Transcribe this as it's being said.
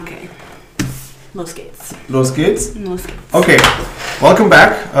Los geht's. Los geht's? Los geht's. Okay, welcome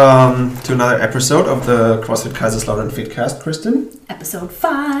back to another episode of the CrossFit Kaiserslautern Fitcast, Kristen. Episode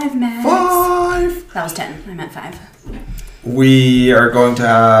 5, Max. 5! That was 10. I meant 5. We are going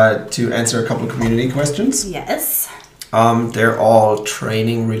to answer a couple of community questions. Yes. They're all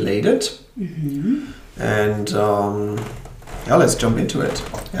training related. Mm-hmm. And yeah, let's jump into it.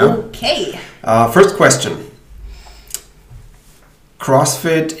 Yeah? Okay. First question.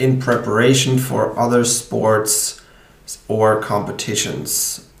 CrossFit in preparation for other sports or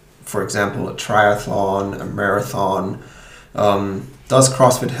competitions. For example, a triathlon, a marathon. Does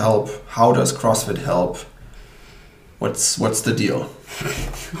CrossFit help? How does CrossFit help? What's the deal?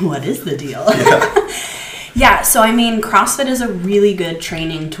 What is the deal? Yeah. Yeah, so I mean, CrossFit is a really good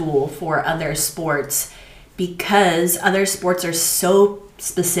training tool for other sports because other sports are so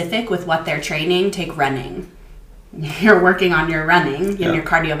specific with what they're training. Take running. You're working on your running and your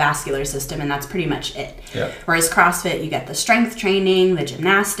cardiovascular system, and that's pretty much it. Yeah. Whereas CrossFit, you get the strength training, the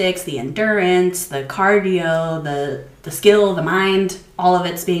gymnastics, the endurance, the cardio, the skill, the mind, all of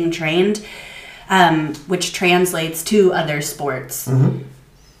it's being trained, which translates to other sports. Mm-hmm.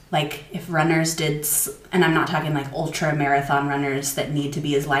 Like if runners did, and I'm not talking like ultra marathon runners that need to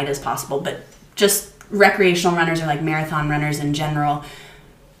be as light as possible, but just recreational runners or like marathon runners in general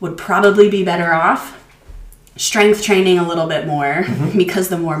would probably be better off strength training a little bit more because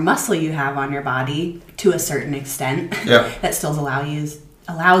the more muscle you have on your body to a certain extent that still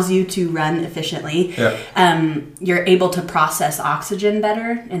allows you to run efficiently. You're able to process oxygen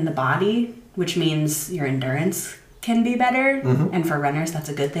better in the body, which means your endurance can be better. And for runners, that's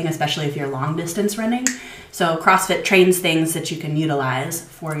a good thing, especially if you're long distance running. So CrossFit trains things that you can utilize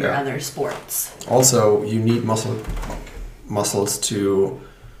for your other sports. Also, you need muscles to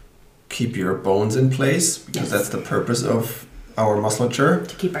keep your bones in place because that's the purpose of our musculature.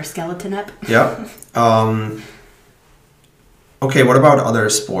 To keep our skeleton up. Yeah. Okay, what about other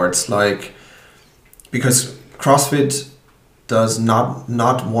sports? Like, because CrossFit does not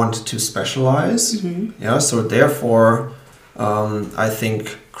want to specialize. Yeah, so therefore, I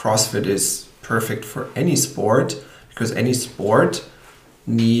think CrossFit is perfect for any sport because any sport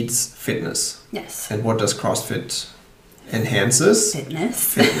needs fitness. Yes. And what does CrossFit enhances?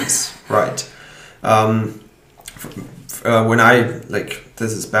 Fitness, right. When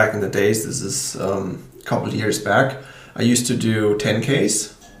this is back in the days, this is a couple of years back, I used to do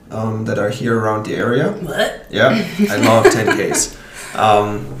 10Ks that are here around the area. What? Yeah, I love 10Ks.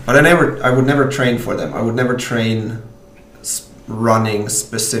 But I would never train for them. I would never train running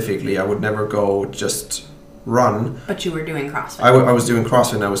specifically. I would never go just run. But you were doing CrossFit. I was doing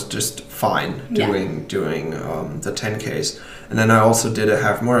CrossFit and I was just fine doing the 10Ks. And then I also did a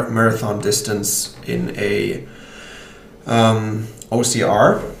half marathon distance in a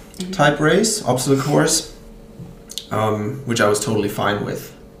OCR type race, obstacle course, which I was totally fine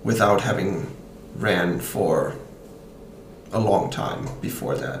with without having ran for a long time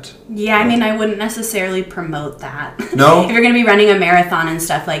before that. Yeah, I mean, I wouldn't necessarily promote that. No? If you're going to be running a marathon and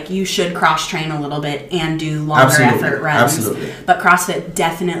stuff, like, you should cross-train a little bit and do longer effort runs. Absolutely. But CrossFit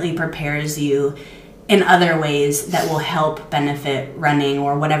definitely prepares you in other ways that will help benefit running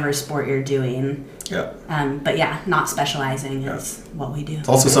or whatever sport you're doing. Yeah. But yeah, not specializing is what we do. It's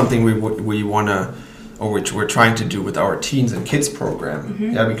also something we want to, or which we're trying to do with our teens and kids program.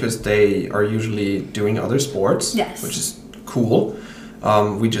 Yeah, because they are usually doing other sports, which is cool.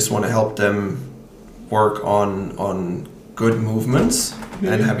 We just want to help them work on good movements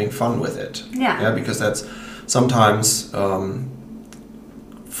and having fun with it. Yeah, because that's sometimes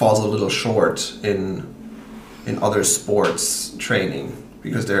falls a little short in other sports training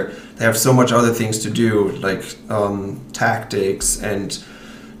because they have so much other things to do, like tactics and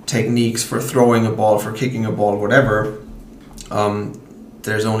techniques for throwing a ball, for kicking a ball, whatever.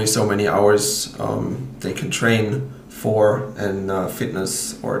 There's only so many hours they can train for, and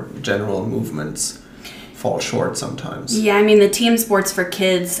fitness or general movements fall short sometimes. Yeah, I mean, the team sports for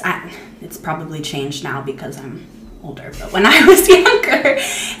kids, it's probably changed now because I'm older, but when I was younger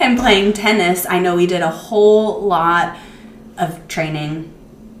and playing tennis, I know we did a whole lot of training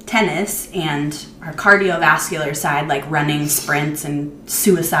tennis and our cardiovascular side, like running sprints and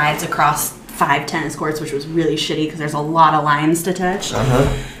suicides across 5 tennis courts, which was really shitty because there's a lot of lines to touch.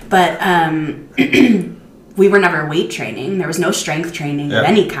 But we were never weight training. There was no strength training of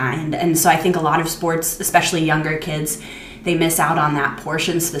any kind. And so I think a lot of sports, especially younger kids, they miss out on that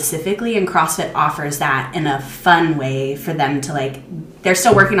portion specifically, and CrossFit offers that in a fun way for them to like, they're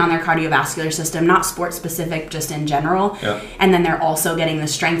still working on their cardiovascular system, not sport specific, just in general. Yeah. And then they're also getting the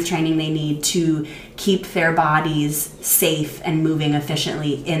strength training they need to keep their bodies safe and moving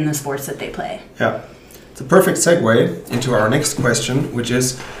efficiently in the sports that they play. Yeah. It's a perfect segue into our next question, which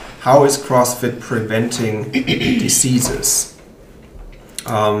is, how is CrossFit preventing diseases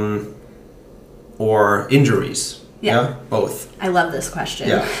or injuries? Yeah, both. I love this question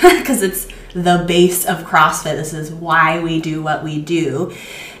Yeah. because it's the base of CrossFit. This is why we do what we do.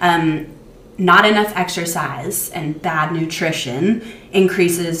 Not enough exercise and bad nutrition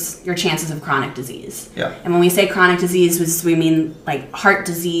increases your chances of chronic disease. Yeah. And when we say chronic disease, we mean like heart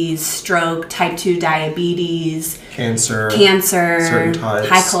disease, stroke, type 2 diabetes, cancer, certain types,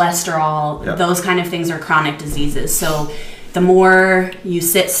 high cholesterol, yeah. Those kind of things are chronic diseases. So the more you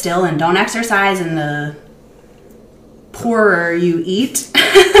sit still and don't exercise, and the poorer you eat,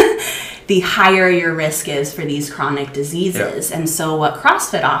 the higher your risk is for these chronic diseases. Yeah. And so what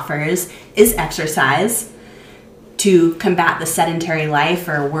CrossFit offers is exercise to combat the sedentary life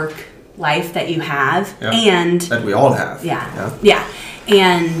or work life that you have. Yeah. And that we all have. Yeah.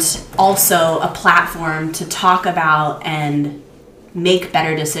 And also a platform to talk about and make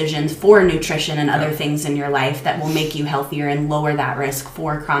better decisions for nutrition and other things in your life that will make you healthier and lower that risk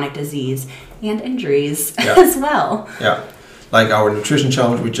for chronic disease and injuries as well. Yeah. Like our nutrition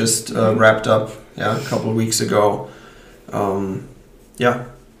challenge we just wrapped up a couple of weeks ago.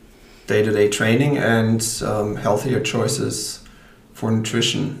 Day-to-day training and healthier choices for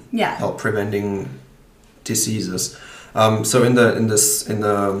nutrition help preventing diseases. So in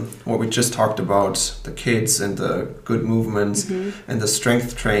the what we just talked about, the kids and the good movements and the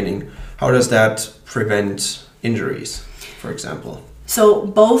strength training, how does that prevent injuries, for example? So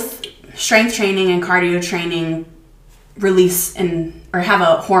both strength training and cardio training release or have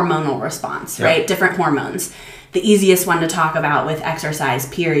a hormonal response, right? Different hormones. The easiest one to talk about with exercise,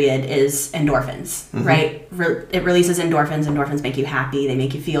 period, is endorphins, right? It releases endorphins. Endorphins make you happy. They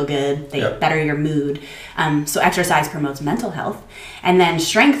make you feel good. They better your mood. So exercise promotes mental health. And then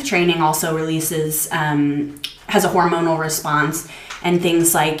strength training also releases, has a hormonal response, and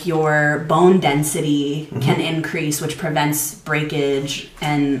things like your bone density can increase, which prevents breakage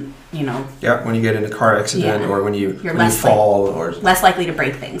and, when you get in a car accident or when you fall or less likely to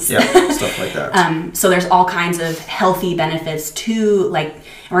break things. Stuff like that. So there's all kinds of healthy benefits to, like,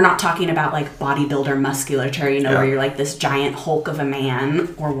 we're not talking about like bodybuilder musculature, where you're like this giant Hulk of a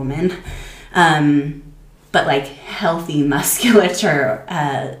man or woman. But like healthy musculature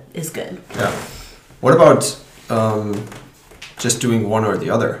is good. Yeah. What about just doing one or the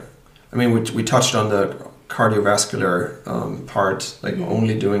other? I mean, we touched on the cardiovascular part, like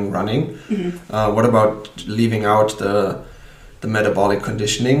only doing running. What about leaving out the metabolic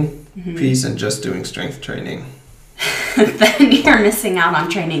conditioning piece and just doing strength training? Then you're missing out on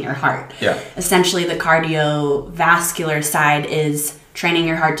training your heart. Yeah. Essentially, the cardiovascular side is training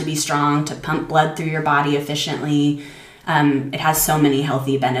your heart to be strong, to pump blood through your body efficiently. It has so many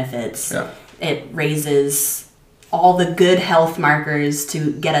healthy benefits. Yeah. It raises all the good health markers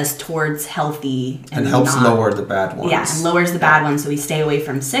to get us towards healthy. And helps lower the bad ones. Yeah, and lowers the bad ones so we stay away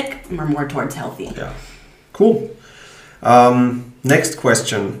from sick and we're more towards healthy. Yeah. Cool. Next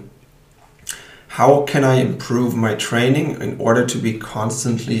question. How can I improve my training in order to be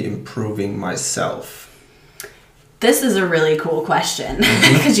constantly improving myself? This is a really cool question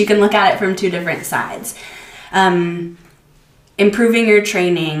because you can look at it from two different sides. Improving your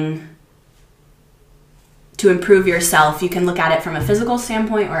training to improve yourself, you can look at it from a physical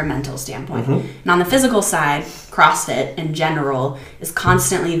standpoint or a mental standpoint. And on the physical side, CrossFit in general is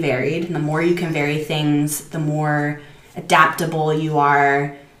constantly varied. And the more you can vary things, the more adaptable you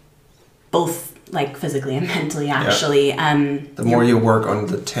are, both like physically and mentally, actually. Yeah. The more you work on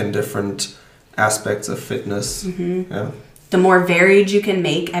the 10 different aspects of fitness. The more varied you can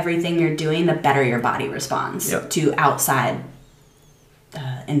make everything you're doing, the better your body responds to outside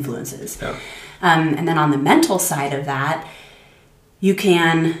influences. Yeah. And then on the mental side of that, you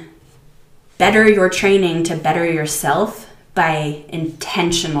can better your training to better yourself by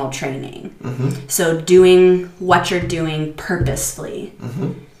intentional training. So doing what you're doing purposefully.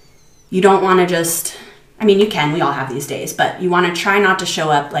 You don't want to just, I mean, you can, we all have these days, but you want to try not to show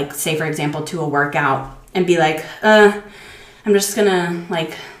up, like, say, for example, to a workout and be like, I'm just going to,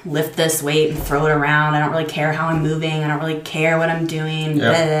 like, lift this weight and throw it around. I don't really care how I'm moving. I don't really care what I'm doing.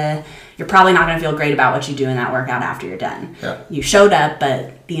 Yeah. You're probably not going to feel great about what you do in that workout after you're done. Yeah. You showed up,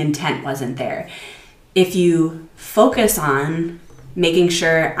 but the intent wasn't there. If you focus on making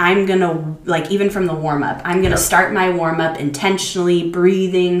sure I'm going to, like, even from the warm-up, I'm going to start my warm-up intentionally,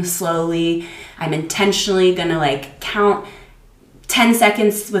 breathing slowly. I'm intentionally going to, like, count 10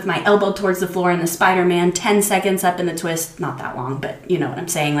 seconds with my elbow towards the floor in the Spider-Man, 10 seconds up in the twist. Not that long, but you know what I'm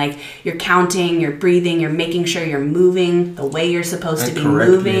saying. Like, you're counting, you're breathing, you're making sure you're moving the way you're supposed to be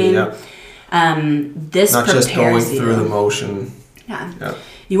moving. This not prepares just going you. through the motion. Yeah.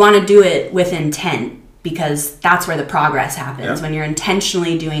 You want to do it with intent, because that's where the progress happens. When you're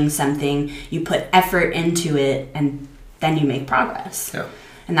intentionally doing something, you put effort into it, and then you make progress.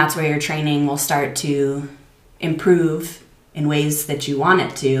 And that's where your training will start to improve in ways that you want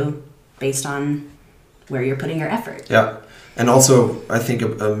it to, based on where you're putting your effort. And also, I think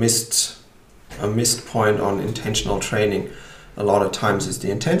a missed point on intentional training a lot of times is the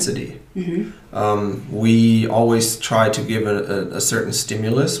intensity. We always try to give a certain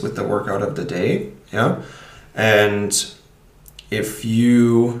stimulus with the workout of the day. And if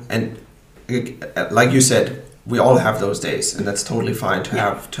you, and like you said, we all have those days, and that's totally fine to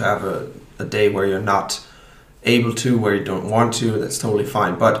have a day where you're not able to, where you don't want to. That's totally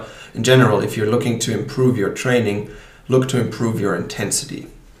fine. But in general, if you're looking to improve your training, look to improve your intensity.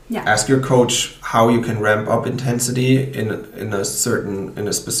 Ask your coach how you can ramp up intensity in a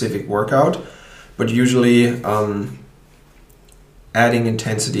specific workout, but usually adding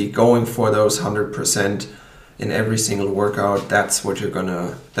intensity, going for those 100% in every single workout, that's where you're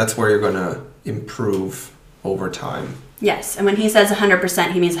gonna improve over time. Yes, and when he says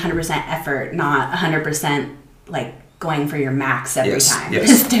 100%, he means 100% effort, not 100% like going for your max every time.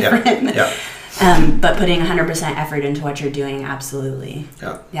 It's different. But putting 100% effort into what you're doing, absolutely.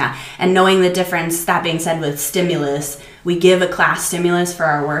 And knowing the difference, that being said, with stimulus, we give a class stimulus for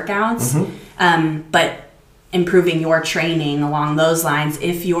our workouts, but improving your training along those lines,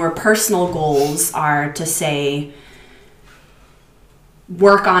 if your personal goals are to, say,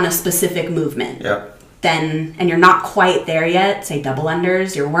 work on a specific movement, then, and you're not quite there yet, say double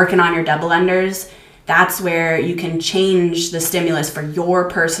unders, you're working on your double unders, that's where you can change the stimulus for your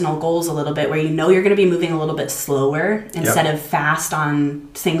personal goals a little bit, where you know you're going to be moving a little bit slower instead of fast on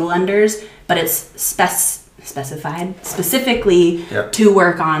single unders, but it's specified specifically to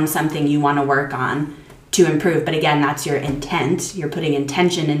work on something you want to work on to improve. But again, that's your intent. You're putting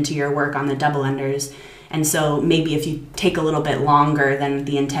intention into your work on the double unders. And so maybe if you take a little bit longer than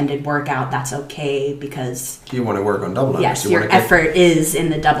the intended workout, that's okay, because you want to work on double unders. Yes, your effort is in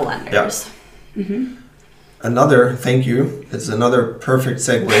the double unders. Another, thank you. It's another perfect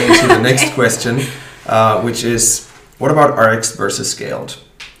segue into the next question, which is, what about RX versus scaled?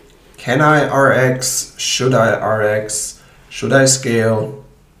 Can I RX? Should I RX? Should I scale?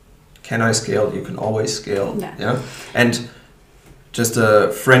 Can I scale? You can always scale. And just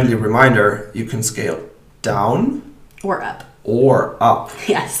a friendly reminder, you can scale down or up.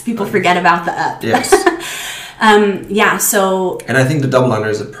 Yes, people forget about the up. So... And I think the double under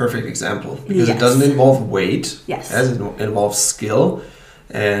is a perfect example, because it doesn't involve weight. As it involves skill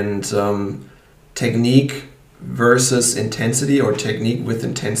and technique versus intensity, or technique with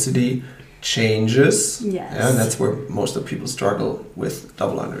intensity changes. And that's where most of people struggle with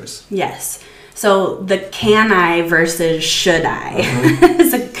double unders. So the can I versus should I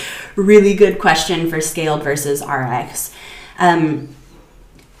is a really good question for scaled versus RX.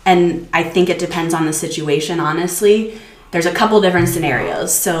 And I think it depends on the situation, honestly. There's a couple different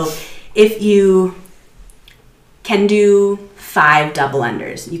scenarios. So if you can do 5 double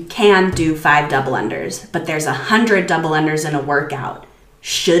unders, you can do 5 double unders, but there's 100 double unders in a workout.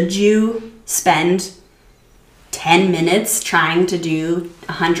 Should you spend 10 minutes trying to do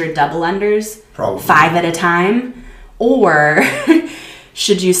 100 double unders? Probably. 5 at a time? Or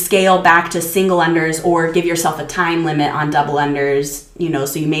should you scale back to single unders, or give yourself a time limit on double unders, you know,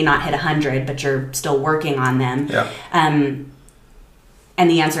 so you may not hit 100, but you're still working on them? And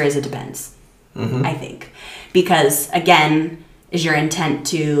the answer is it depends, I think. Because, again, is your intent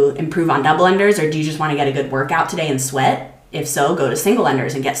to improve on double unders, or do you just want to get a good workout today and sweat? If so, go to single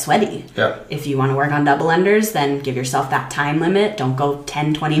unders and get sweaty. If you want to work on double unders, then give yourself that time limit. Don't go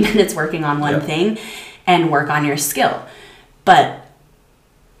 10, 20 minutes working on one thing, and work on your skill. But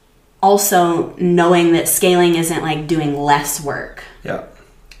also knowing that scaling isn't like doing less work.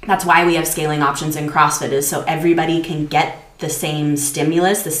 That's why we have scaling options in CrossFit, is so everybody can get the same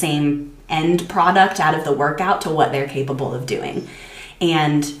stimulus, the same end product out of the workout to what they're capable of doing.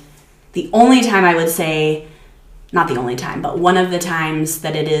 And the only time I would say, not the only time, but one of the times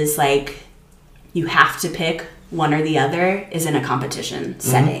that it is like you have to pick one or the other is in a competition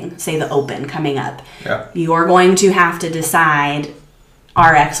setting, say the Open coming up. You're going to have to decide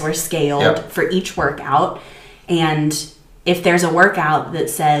RX or scaled for each workout, and if there's a workout that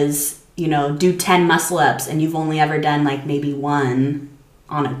says, you know, do 10 muscle ups and you've only ever done like maybe one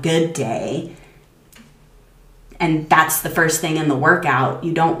on a good day, and that's the first thing in the workout,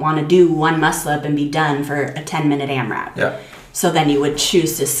 you don't want to do one muscle up and be done for a 10-minute AMRAP. Yeah. So then you would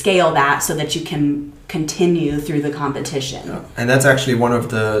choose to scale that so that you can continue through the competition. Yeah. And that's actually one of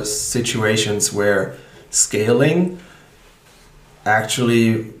the situations where scaling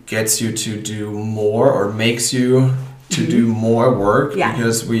actually gets you to do more or makes you to do more work,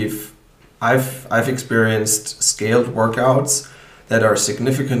 because I've experienced scaled workouts that are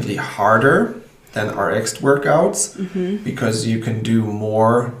significantly harder than RX workouts, because you can do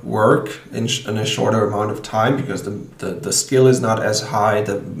more work in a shorter amount of time, because the skill is not as high,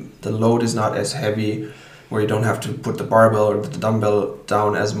 the load is not as heavy, where you don't have to put the barbell or the dumbbell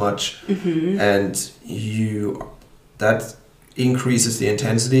down as much, and that increases the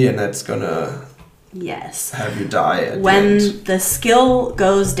intensity, and that's gonna have you die at when the end. The skill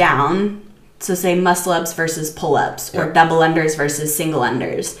goes down. So say muscle ups versus pull ups, or double unders versus single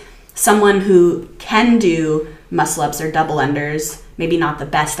unders. Someone who can do muscle ups or double unders, maybe not the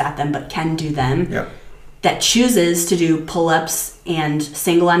best at them, but can do them, that chooses to do pull ups and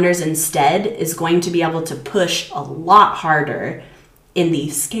single unders instead, is going to be able to push a lot harder in the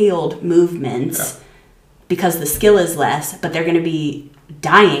scaled movements, because the skill is less, but they're going to be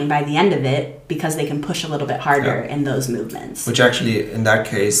dying by the end of it because they can push a little bit harder in those movements. Which actually, in that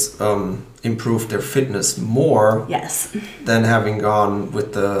case, improved their fitness more than having gone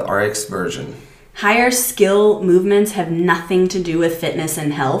with the RX version. Higher skill movements have nothing to do with fitness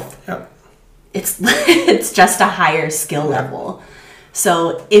and health. It's just a higher skill level.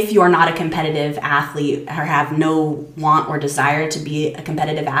 So if you're not a competitive athlete or have no want or desire to be a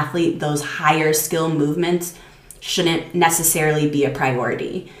competitive athlete, those higher skill movements shouldn't necessarily be a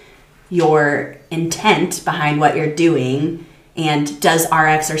priority. Your intent behind what you're doing, and does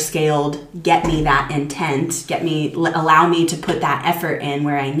RX or scaled get me that intent, allow me to put that effort in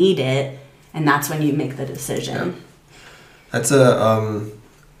where I need it, and that's when you make the decision. That's a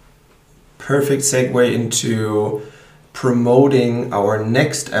perfect segue into promoting our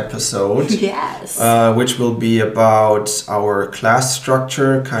next episode, which will be about our class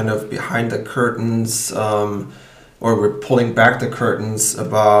structure, kind of behind the curtains, or we're pulling back the curtains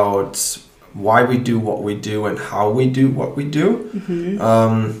about why we do what we do and how we do what we do.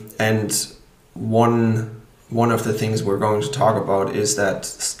 And one of the things we're going to talk about is that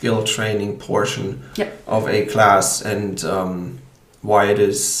skill training portion of a class, and why it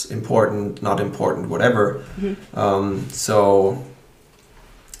is important, not important, whatever. So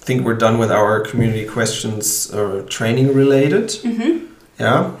I think we're done with our community questions training related.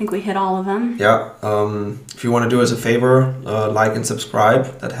 I think we hit all of them. If you want to do us a favor, like and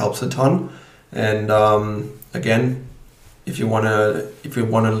subscribe. That helps a ton. And again, if you want to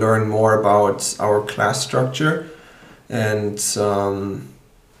learn more about our class structure and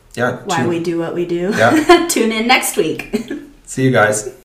why we do what we do, tune in next week. See you guys.